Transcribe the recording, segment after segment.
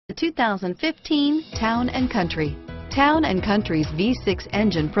The 2015 Town & Country. Town & Country's V6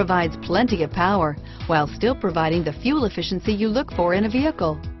 engine provides plenty of power while still providing the fuel efficiency you look for in a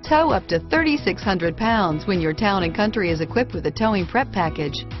vehicle. Tow up to 3,600 pounds when your Town & Country is equipped with a towing prep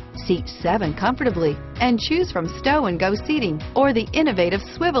package. Seat 7 comfortably and choose from stow and go seating or the innovative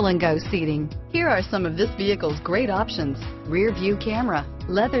swivel and go seating. Here are some of this vehicle's great options: rear view camera,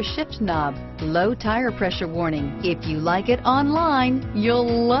 leather shift knob, low tire pressure warning. If you like it online,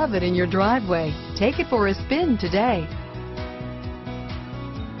 you'll love it in your driveway. Take it for a spin today.